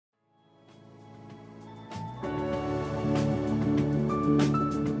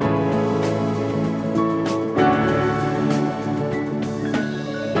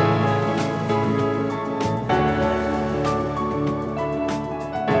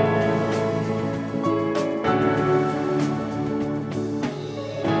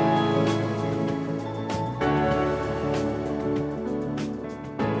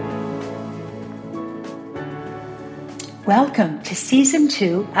Welcome to Season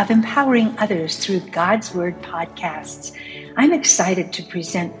 2 of Empowering Others Through God's Word podcasts. I'm excited to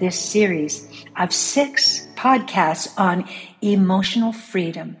present this series of 6 podcasts on emotional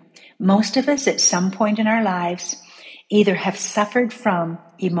freedom. Most of us at some point in our lives either have suffered from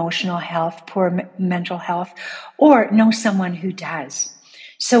emotional health, poor mental health, or know someone who does.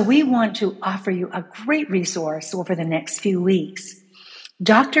 So we want to offer you a great resource over the next few weeks.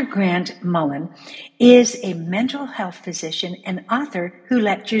 Dr. Grant Mullen is a mental health physician and author who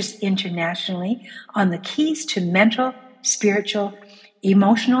lectures internationally on the keys to mental, spiritual,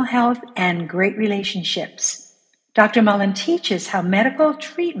 emotional health, and great relationships. Dr. Mullen teaches how medical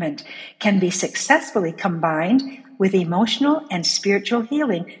treatment can be successfully combined with emotional and spiritual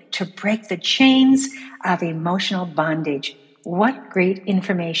healing to break the chains of emotional bondage. What great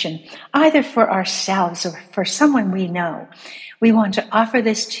information, either for ourselves or for someone we know. We want to offer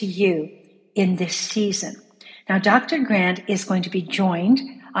this to you in this season. Now, Dr. Grant is going to be joined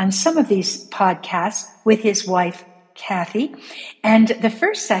on some of these podcasts with his wife, Kathy. And the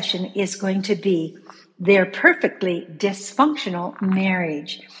first session is going to be their perfectly dysfunctional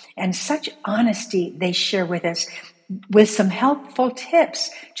marriage. And such honesty they share with us with some helpful tips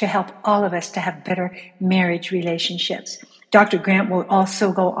to help all of us to have better marriage relationships. Dr. Grant will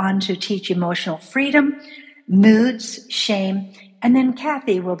also go on to teach emotional freedom, moods, shame, and then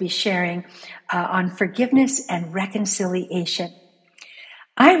Kathy will be sharing on forgiveness and reconciliation.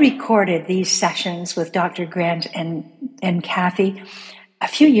 I recorded these sessions with Dr. Grant and Kathy a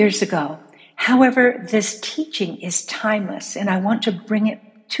few years ago. However, this teaching is timeless, and I want to bring it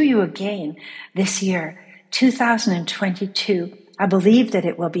to you again this year, 2022. I believe that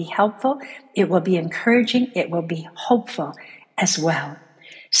it will be helpful, it will be encouraging, it will be hopeful as well.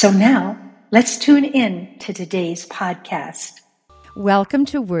 So now, let's tune in to today's podcast. Welcome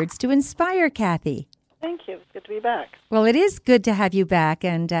to Words to Inspire, Kathy. Thank you. It's good to be back. Well, it is good to have you back.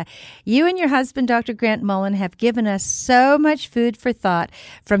 And you and your husband, Dr. Grant Mullen, have given us so much food for thought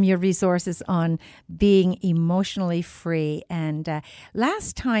from your resources on being emotionally free. And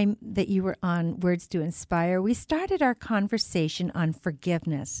last time that you were on Words to Inspire, we started our conversation on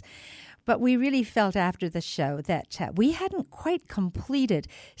forgiveness. But we really felt after the show that we hadn't quite completed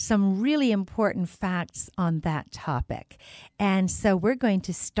some really important facts on that topic. And so we're going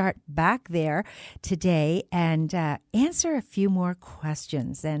to start back there today and answer a few more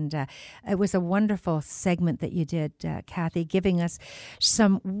questions. And it was a wonderful segment that you did, Kathy, giving us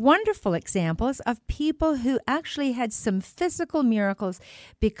some wonderful examples of people who actually had some physical miracles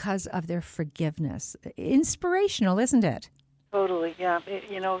because of their forgiveness. Inspirational, isn't it? Totally, yeah.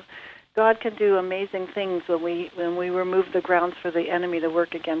 God can do amazing things when we remove the grounds for the enemy to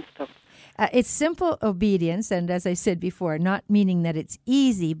work against him. It's simple obedience, and as I said before, not meaning that it's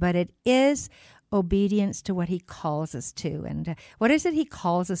easy, but it is obedience to what he calls us to. And what is it he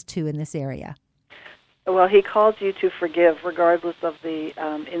calls us to in this area? Well, he calls you to forgive regardless of the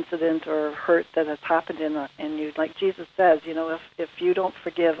incident or hurt that has happened in you. Like Jesus says, if you don't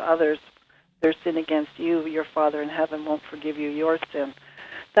forgive others their sin against you, your Father in heaven won't forgive you your sin.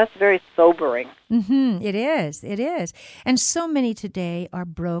 That's very sobering. Mm-hmm. It is. And so many today are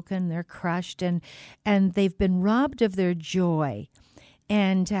broken, they're crushed, and they've been robbed of their joy.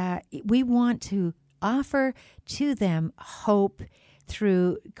 And we want to offer to them hope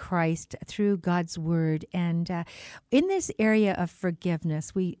through Christ, through God's Word. And in this area of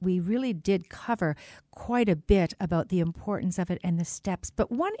forgiveness, we really did cover quite a bit about the importance of it and the steps.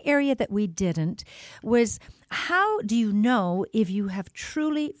 But one area that we didn't was, how do you know if you have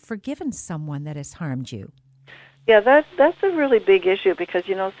truly forgiven someone that has harmed you? Yeah, that's a really big issue because,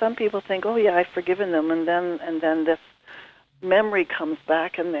 some people think, oh, yeah, I've forgiven them, and then this memory comes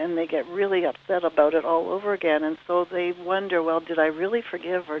back and then they get really upset about it all over again, and so they wonder, well, did I really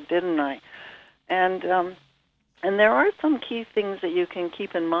forgive or didn't I? And there are some key things that you can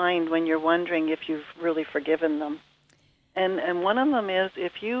keep in mind when you're wondering if you've really forgiven them. And one of them is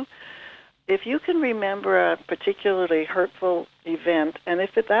if you can remember a particularly hurtful event, and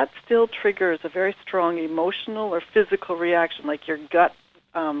if that still triggers a very strong emotional or physical reaction, like your gut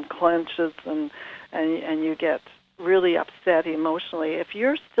clenches and you get really upset emotionally, if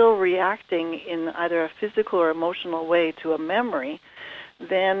you're still reacting in either a physical or emotional way to a memory,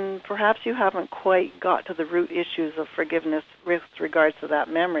 then perhaps you haven't quite got to the root issues of forgiveness with regards to that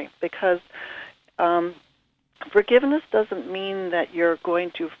memory, because forgiveness doesn't mean that you're going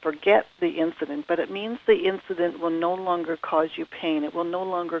to forget the incident, but it means the incident will no longer cause you pain. It will no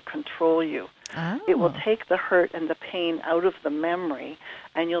longer control you. Oh. It will take the hurt and the pain out of the memory,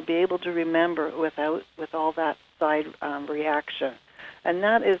 and you'll be able to remember with all that side reaction. And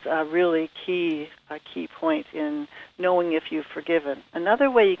that is a really key point in knowing if you've forgiven. Another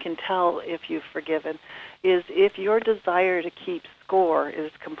way you can tell if you've forgiven is if your desire to keep score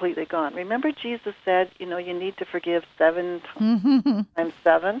is completely gone. Remember Jesus said, you need to forgive 7 times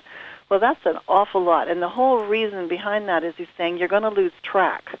 7? Well, that's an awful lot. And the whole reason behind that is he's saying you're going to lose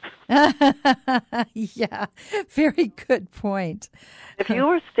track. Yeah, very good point. If you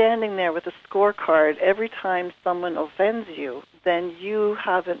were standing there with a scorecard every time someone offends you, then you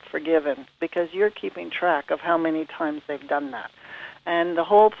haven't forgiven because you're keeping track of how many times they've done that. And the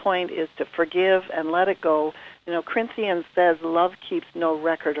whole point is to forgive and let it go. Corinthians says love keeps no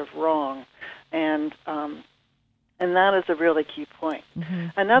record of wrong. And that is a really key point. Mm-hmm.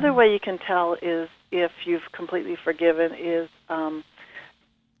 Another way you can tell is if you've completely forgiven is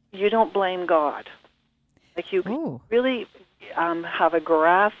you don't blame God. Like you really have a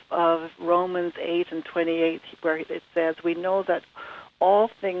grasp of Romans 8 and 28 where it says, we know that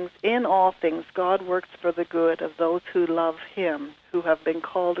in all things, God works for the good of those who love him, who have been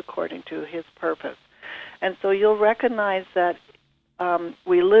called according to his purpose. And so you'll recognize that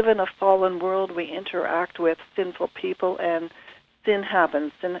we live in a fallen world, we interact with sinful people, and sin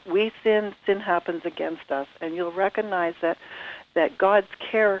happens. We sin happens against us. And you'll recognize that God's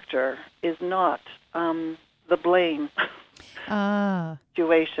character is not the blame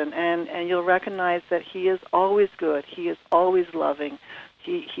situation. And you'll recognize that he is always good. He is always loving.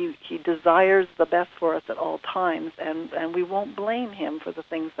 He desires the best for us at all times, and we won't blame him for the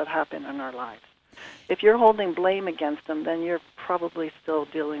things that happen in our lives. If you're holding blame against him, then you're probably still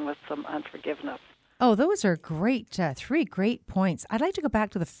dealing with some unforgiveness. Oh, those are great, 3 great points. I'd like to go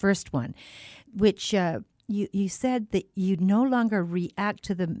back to the first one, which you said that you no longer react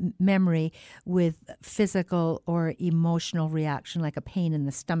to the memory with physical or emotional reaction, like a pain in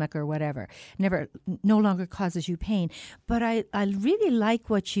the stomach or whatever. No longer causes you pain. But I really like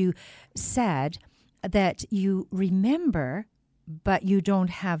what you said, that you remember, but you don't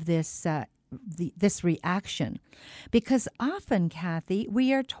have this this reaction. Because often, Kathy,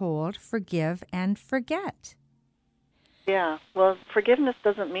 we are told forgive and forget. Yeah, well, forgiveness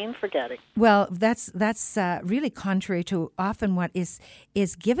doesn't mean forgetting. Well, that's really contrary to often what is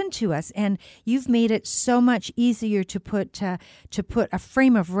given to us, and you've made it so much easier to put a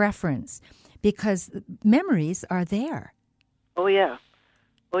frame of reference because memories are there. Oh yeah,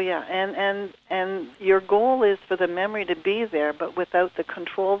 and your goal is for the memory to be there, but without the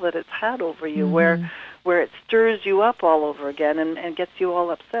control that it's had over you, where it stirs you up all over again and gets you all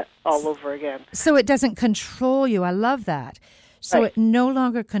upset all over again. So it doesn't control you. I love that. So It no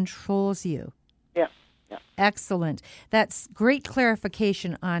longer controls you. Yeah. Excellent. That's great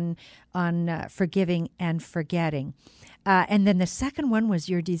clarification on forgiving and forgetting. And then the second one was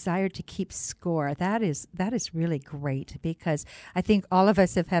your desire to keep score. That is really great because I think all of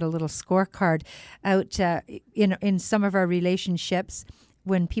us have had a little scorecard out in some of our relationships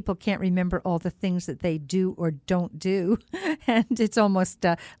when people can't remember all the things that they do or don't do. And it's almost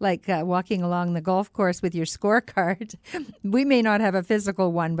like walking along the golf course with your scorecard. We may not have a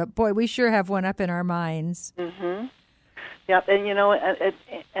physical one, but boy, we sure have one up in our minds. Mm-hmm. Yep,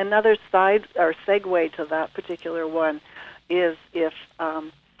 and another side or segue to that particular one is if,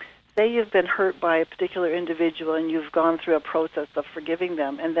 say you've been hurt by a particular individual and you've gone through a process of forgiving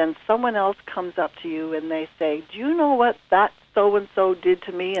them, and then someone else comes up to you and they say, do you know what that so-and-so did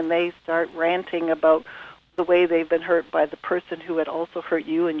to me? And they start ranting about the way they've been hurt by the person who had also hurt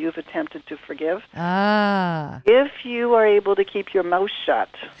you and you've attempted to forgive. If you are able to keep your mouth shut,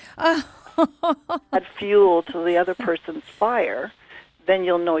 add fuel to the other person's fire, then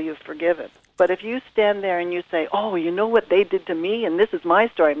you'll know you've forgiven. But if you stand there and you say, oh, you know what they did to me, and this is my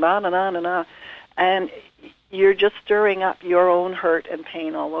story, and you're just stirring up your own hurt and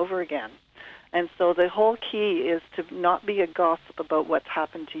pain all over again. And so the whole key is to not be a gossip about what's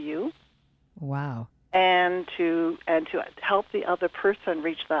happened to you. Wow. And to help the other person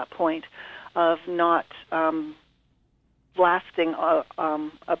reach that point of not blasting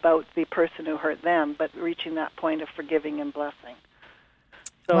about the person who hurt them, but reaching that point of forgiving and blessing.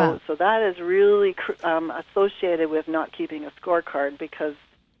 So, wow. So that is really associated with not keeping a scorecard because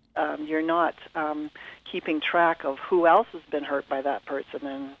you're not keeping track of who else has been hurt by that person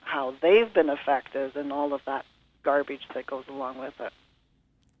and how they've been affected and all of that garbage that goes along with it.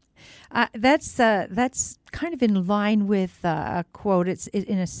 That's kind of in line with a quote. It's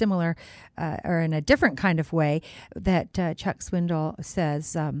in a similar or in a different kind of way that Chuck Swindoll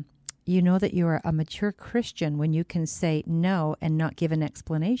says, you know that you are a mature Christian when you can say no and not give an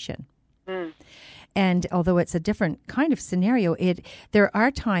explanation. Mm. And although it's a different kind of scenario, there are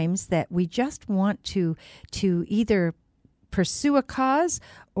times that we just want to either pursue a cause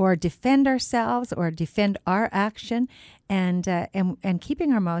or defend ourselves or defend our action, and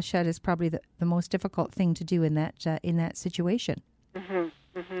keeping our mouth shut is probably the most difficult thing to do in that situation.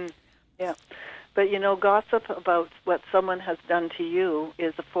 Yeah. But, gossip about what someone has done to you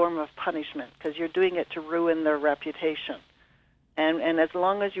is a form of punishment because you're doing it to ruin their reputation. And as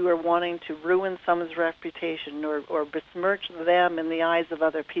long as you are wanting to ruin someone's reputation or besmirch them in the eyes of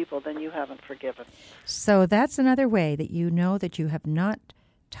other people, then you haven't forgiven. So that's another way that you know that you have not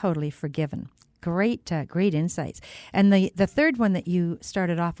totally forgiven. Great insights. And the third one that you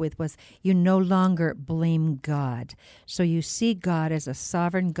started off with was you no longer blame God. So you see God as a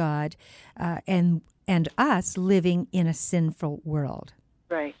sovereign God, and us living in a sinful world.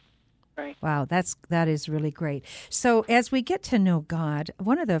 Right. Wow, that is really great. So as we get to know God,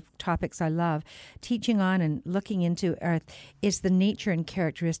 one of the topics I love teaching on and looking into is the nature and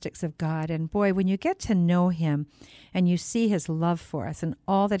characteristics of God. And boy, when you get to know Him and you see His love for us and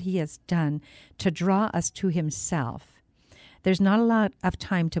all that He has done to draw us to Himself, there's not a lot of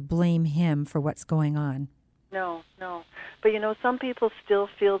time to blame Him for what's going on. No. But, some people still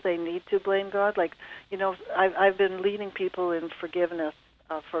feel they need to blame God. Like, I've been leading people in forgiveness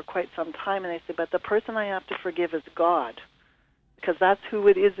for quite some time, and I say, but the person I have to forgive is God, because that's who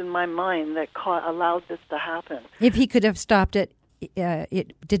it is in my mind that allowed this to happen. If He could have stopped it,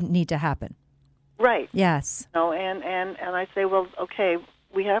 it didn't need to happen. Right. Yes. No, and I say, well, okay,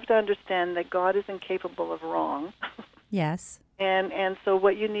 we have to understand that God is incapable of wrong. Yes. And so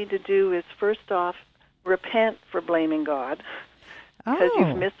what you need to do is, first off, repent for blaming God, because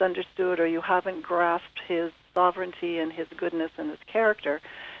you've misunderstood or you haven't grasped His sovereignty and His goodness and His character.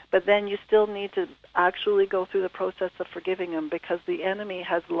 But then you still need to actually go through the process of forgiving Him, because the enemy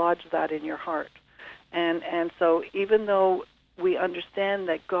has lodged that in your heart. And so even though we understand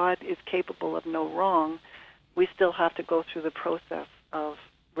that God is capable of no wrong, we still have to go through the process of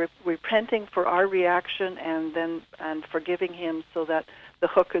repenting for our reaction and forgiving Him so that the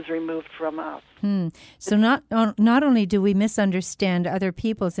hook is removed from us. So not only do we misunderstand other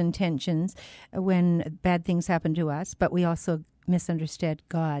people's intentions when bad things happen to us, but we also misunderstand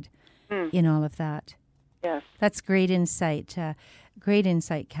God in all of that. Yes. That's great insight. Great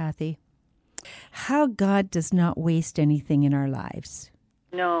insight, Kathy. How God does not waste anything in our lives.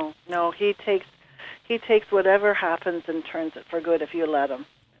 No. He takes whatever happens and turns it for good if you let Him.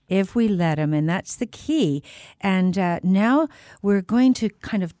 If we let Him, and that's the key. And now we're going to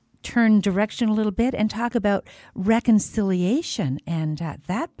kind of turn direction a little bit and talk about reconciliation and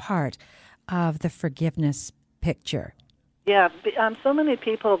that part of the forgiveness picture. Yeah, so many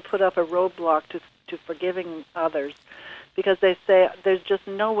people put up a roadblock to forgiving others because they say, there's just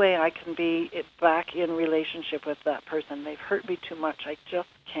no way I can be back in relationship with that person. They've hurt me too much. I just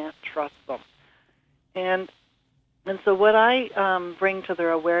can't trust them. And so what I bring to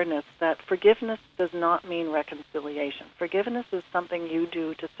their awareness that forgiveness does not mean reconciliation. Forgiveness is something you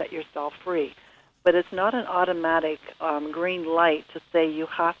do to set yourself free, but it's not an automatic green light to say you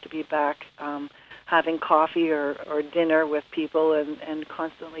have to be back having coffee or dinner with people and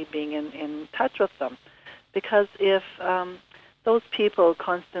constantly being in touch with them. Because if those people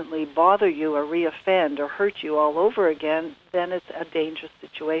constantly bother you or reoffend or hurt you all over again, then it's a dangerous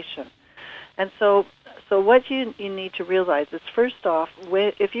situation. And so what you need to realize is, first off,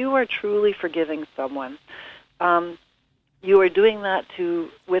 if you are truly forgiving someone, you are doing that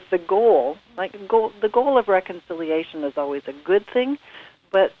with the goal. The goal of reconciliation is always a good thing,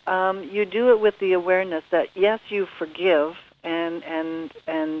 but you do it with the awareness that yes, you forgive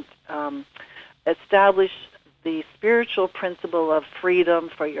and establish the spiritual principle of freedom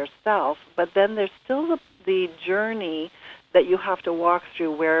for yourself, but then there's still the journey that you have to walk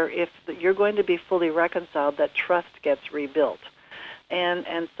through where if you're going to be fully reconciled, that trust gets rebuilt.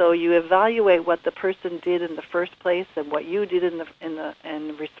 And so you evaluate what the person did in the first place and what you did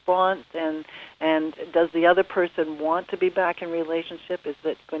in response, and does the other person want to be back in relationship? Is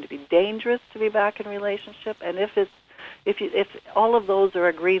it going to be dangerous to be back in relationship? And if all of those are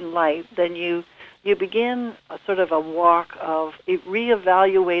a green light, then you begin a sort of a walk of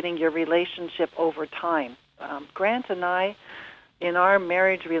reevaluating your relationship over time. Grant and I, in our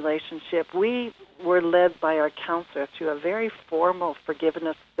marriage relationship, we were led by our counselor through a very formal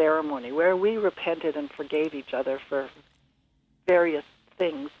forgiveness ceremony where we repented and forgave each other for various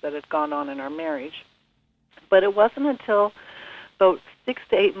things that had gone on in our marriage. But it wasn't until about 6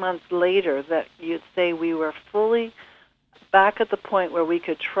 to 8 months later that you'd say we were fully back at the point where we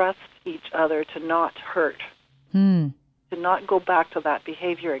could trust each other to not hurt, to not go back to that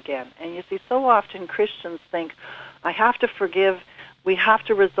behavior again. And you see, so often Christians think, I have to forgive, we have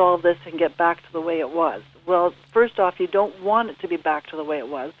to resolve this and get back to the way it was. Well, first off, you don't want it to be back to the way it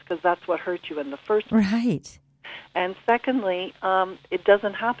was, because that's what hurt you in the first place. Right. And secondly, it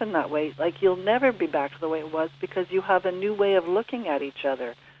doesn't happen that way. Like, you'll never be back to the way it was because you have a new way of looking at each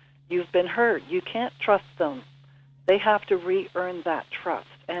other. You've been hurt. You can't trust them. They have to re-earn that trust.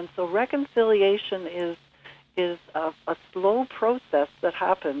 And so reconciliation is a slow process that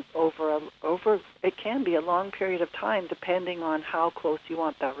happens over it can be a long period of time, depending on how close you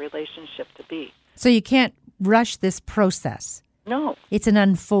want that relationship to be. So you can't rush this process. No. It's an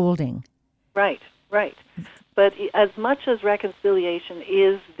unfolding. Right. But as much as reconciliation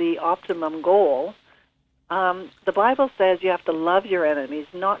is the optimum goal, the Bible says you have to love your enemies,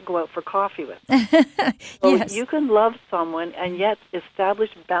 not go out for coffee with them. So Yes. you can love someone and yet establish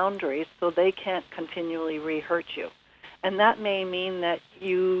boundaries so they can't continually re-hurt you. And that may mean that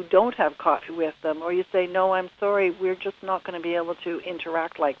you don't have coffee with them, or you say, no, I'm sorry, we're just not going to be able to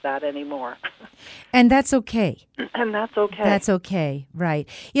interact like that anymore. And that's okay. And that's okay. That's okay, right.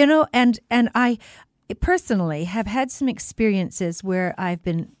 You know, and I personally have had some experiences where I've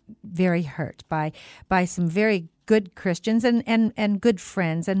been very hurt by some very good Christians and good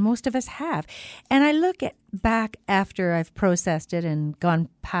friends, and most of us have. And I look back after I've processed it and gone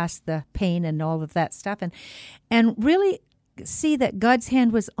past the pain and all of that stuff, and really see that God's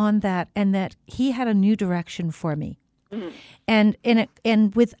hand was on that, and that He had a new direction for me. Mm-hmm.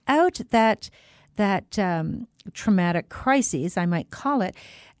 And without that traumatic crises, I might call it,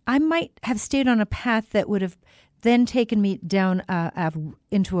 I might have stayed on a path that would have then taken me down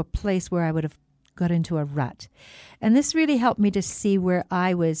into a place where I would have got into a rut. And this really helped me to see where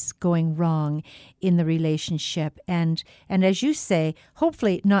I was going wrong in the relationship. And as you say,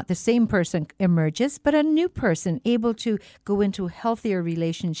 hopefully not the same person emerges, but a new person able to go into healthier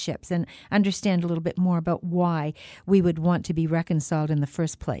relationships and understand a little bit more about why we would want to be reconciled in the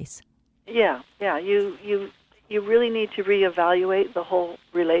first place. Yeah. You really need to reevaluate the whole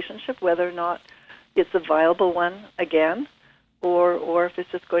relationship, whether or not it's a viable one again, or if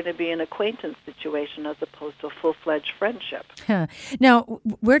it's just going to be an acquaintance situation as opposed to a full-fledged friendship. Now,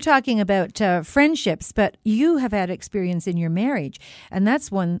 we're talking about friendships, but you have had experience in your marriage, and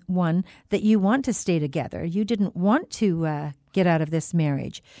that's one that you want to stay together. You didn't want to get out of this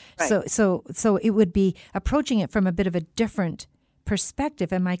marriage. Right. So it would be approaching it from a bit of a different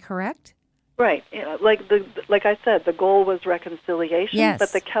perspective. Am I correct? Right. Like I said, the goal was reconciliation, yes.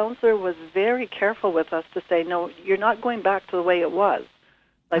 But the counselor was very careful with us to say, no, you're not going back to the way it was.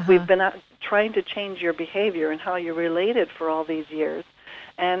 Like, we've been trying to change your behavior and how you related for all these years.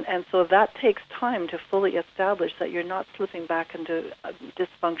 And so that takes time to fully establish that you're not slipping back into a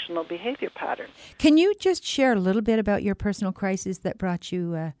dysfunctional behavior pattern. Can you just share a little bit about your personal crisis that brought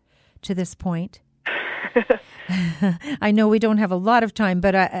you to this point? I know we don't have a lot of time,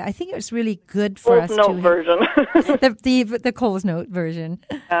 but I think it was really good for us Coles Note version. the Coles Note version.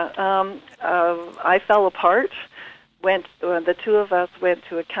 I fell apart. The two of us went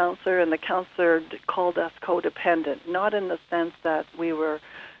to a counselor, and the counselor called us codependent, not in the sense that we were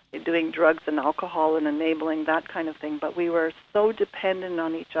doing drugs and alcohol and enabling that kind of thing, but we were so dependent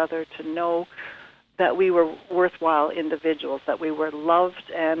on each other to know that we were worthwhile individuals, that we were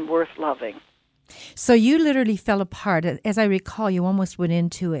loved and worth loving. So you literally fell apart. As I recall, you almost went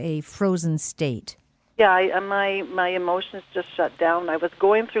into a frozen state. Yeah, my emotions just shut down. I was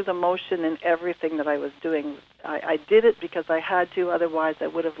going through the motion in everything that I was doing. I did it because I had to. Otherwise, I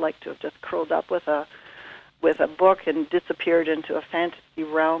would have liked to have just curled up with a book and disappeared into a fantasy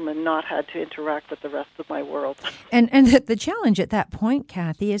realm and not had to interact with the rest of my world. And the challenge at that point,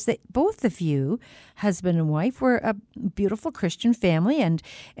 Kathy, is that both of you, husband and wife, were a beautiful Christian family and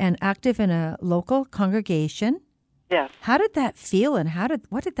active in a local congregation. Yes. How did that feel, and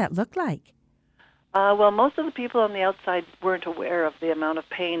what did that look like? Well, most of the people on the outside weren't aware of the amount of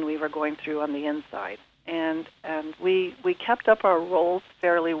pain we were going through on the inside, and we kept up our roles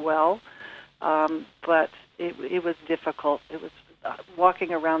fairly well, but it was difficult. It was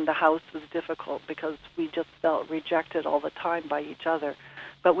walking around the house was difficult because we just felt rejected all the time by each other.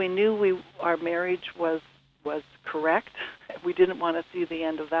 But we knew our marriage was correct. We didn't want to see the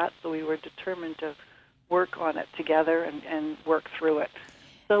end of that, so we were determined to work on it together and work through it.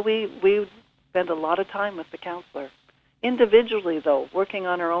 So we spent a lot of time with the counselor. Individually, though, working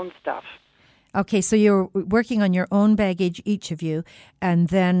on our own stuff. Okay, so you're working on your own baggage, each of you, and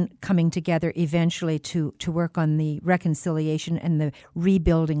then coming together eventually to work on the reconciliation and the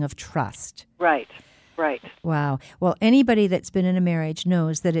rebuilding of trust. Right. Wow. Well, anybody that's been in a marriage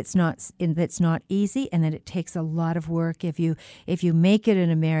knows that it's not easy and that it takes a lot of work. If you make it in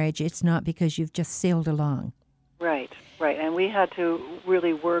a marriage, it's not because you've just sailed along. Right. And we had to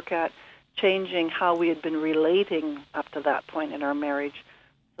really work at changing how we had been relating up to that point in our marriage,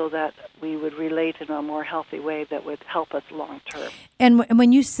 so that we would relate in a more healthy way that would help us long term. And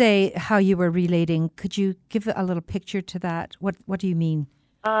when you say how you were relating, could you give a little picture to that? What do you mean?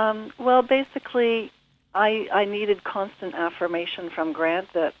 Well, basically, I needed constant affirmation from Grant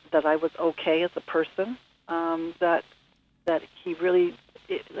that I was okay as a person, that he really,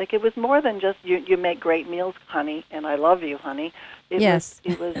 it was more than just, you make great meals, honey, and I love you, honey. It was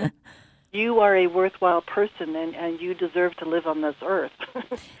you are a worthwhile person, and you deserve to live on this earth.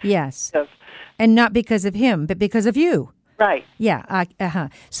 Yes. Yes. And not because of him, but because of you. Right. Yeah.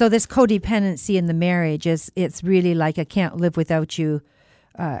 So this codependency in the marriage it's really like, I can't live without you,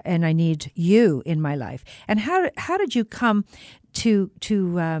 and I need you in my life. And how did you come to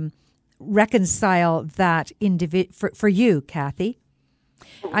reconcile that for you, Kathy?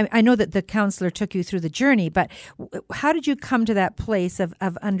 I know that the counselor took you through the journey, but how did you come to that place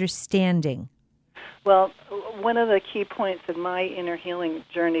of understanding? Well, one of the key points in my inner healing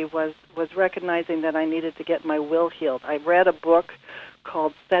journey was recognizing that I needed to get my will healed. I read a book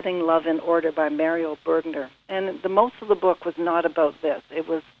called Setting Love in Order by Mario Bergner, and most of the book was not about this.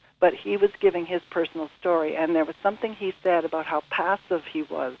 But he was giving his personal story, and there was something he said about how passive he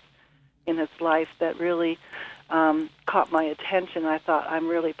was in his life that really caught my attention. I thought, I'm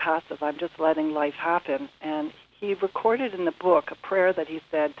really passive. I'm just letting life happen. And he recorded in the book a prayer that he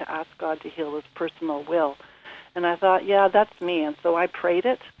said to ask God to heal his personal will. And I thought, yeah, that's me. And so I prayed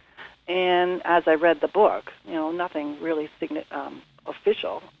it. And as I read the book, nothing really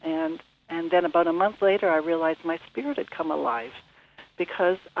official. And then about a month later, I realized my spirit had come alive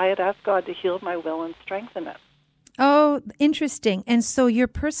because I had asked God to heal my will and strengthen it. Oh, interesting. And so your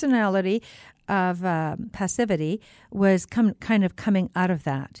personality of passivity was kind of coming out of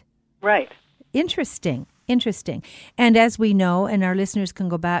that. Right. Interesting. And as we know, and our listeners can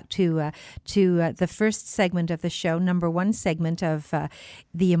go back to the first segment of the show, number 1 segment of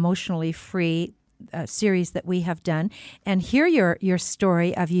the Emotionally Free series that we have done, and hear your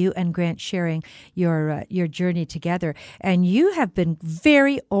story of you and Grant sharing your journey together. And you have been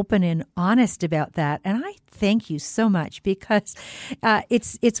very open and honest about that, and I thank you so much, because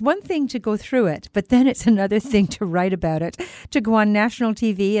it's one thing to go through it, but then it's another thing to write about it, to go on national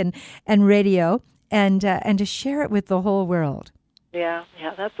TV and radio, and to share it with the whole world. Yeah,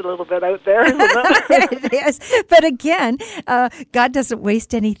 that's a little bit out there, isn't it? Yes, but again, God doesn't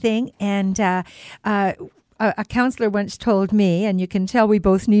waste anything. And a counselor once told me, and you can tell we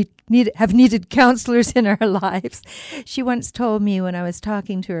both have needed counselors in our lives. She once told me when I was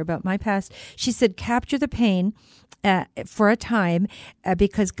talking to her about my past, she said, capture the pain for a time,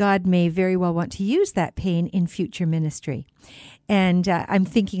 because God may very well want to use that pain in future ministry. And I'm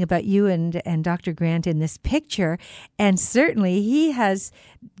thinking about you and Dr. Grant in this picture, and certainly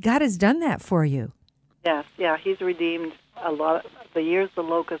God has done that for you. Yes, he's redeemed a lot of the years the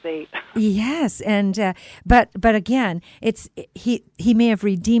locust ate. Yes, and but again, he may have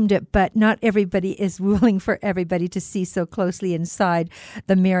redeemed it, but not everybody is willing for everybody to see so closely inside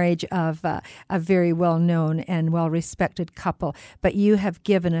the marriage of a very well-known and well-respected couple. But you have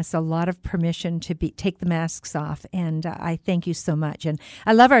given us a lot of permission to take the masks off, and I thank you so much. And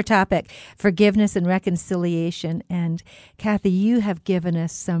I love our topic, forgiveness and reconciliation. And Kathy, you have given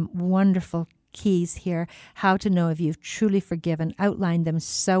us some wonderful keys here, how to know if you've truly forgiven, outlined them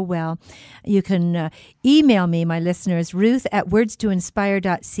so well. You can email me, my listeners,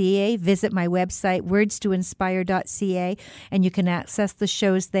 ruth@wordstoinspire.ca. Visit my website, wordstoinspire.ca, and you can access the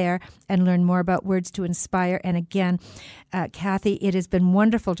shows there and learn more about Words to Inspire. And again, Kathy, it has been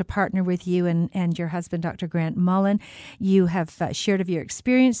wonderful to partner with you and your husband, Dr. Grant Mullen. You have shared of your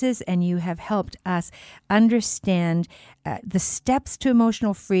experiences, and you have helped us understand the steps to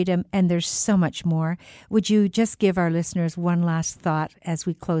emotional freedom, and there's so much more. Would you just give our listeners one last thought as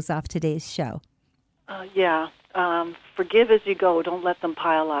we close off today's show? Forgive as you go. Don't let them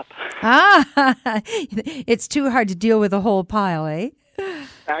pile up. It's too hard to deal with a whole pile, eh?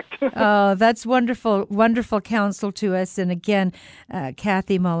 Oh, that's wonderful, wonderful counsel to us. And again,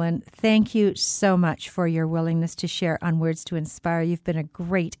 Kathy Mullen, thank you so much for your willingness to share on Words to Inspire. You've been a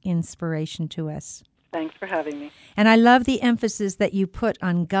great inspiration to us. Thanks for having me. And I love the emphasis that you put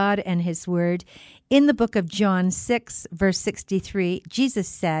on God and His Word. In the book of John 6, verse 63, Jesus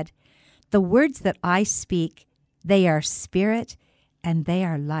said, "The words that I speak, they are spirit and they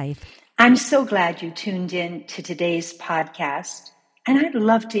are life." I'm so glad you tuned in to today's podcast, and I'd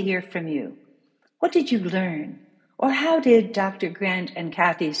love to hear from you. What did you learn? Or how did Dr. Grant and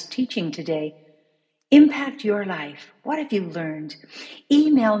Kathy's teaching today impact your life? What have you learned?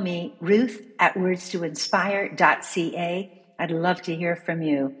 Email me, ruth@wordstoinspire.ca, I'd love to hear from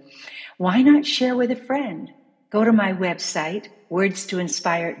you. Why not share with a friend? Go to my website,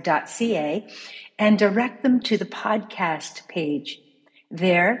 wordstoinspire.ca, and direct them to the podcast page.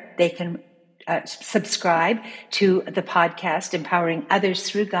 There, they can subscribe to the podcast, Empowering Others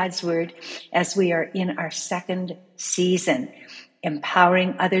Through God's Word, as we are in our second season,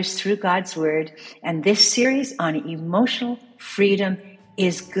 Empowering Others Through God's Word. And this series on emotional freedom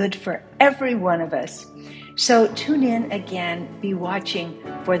is good for every one of us. So tune in again, be watching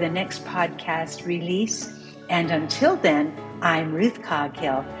for the next podcast release. And until then, I'm Ruth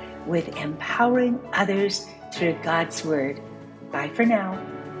Coghill with Empowering Others Through God's Word. Bye for now.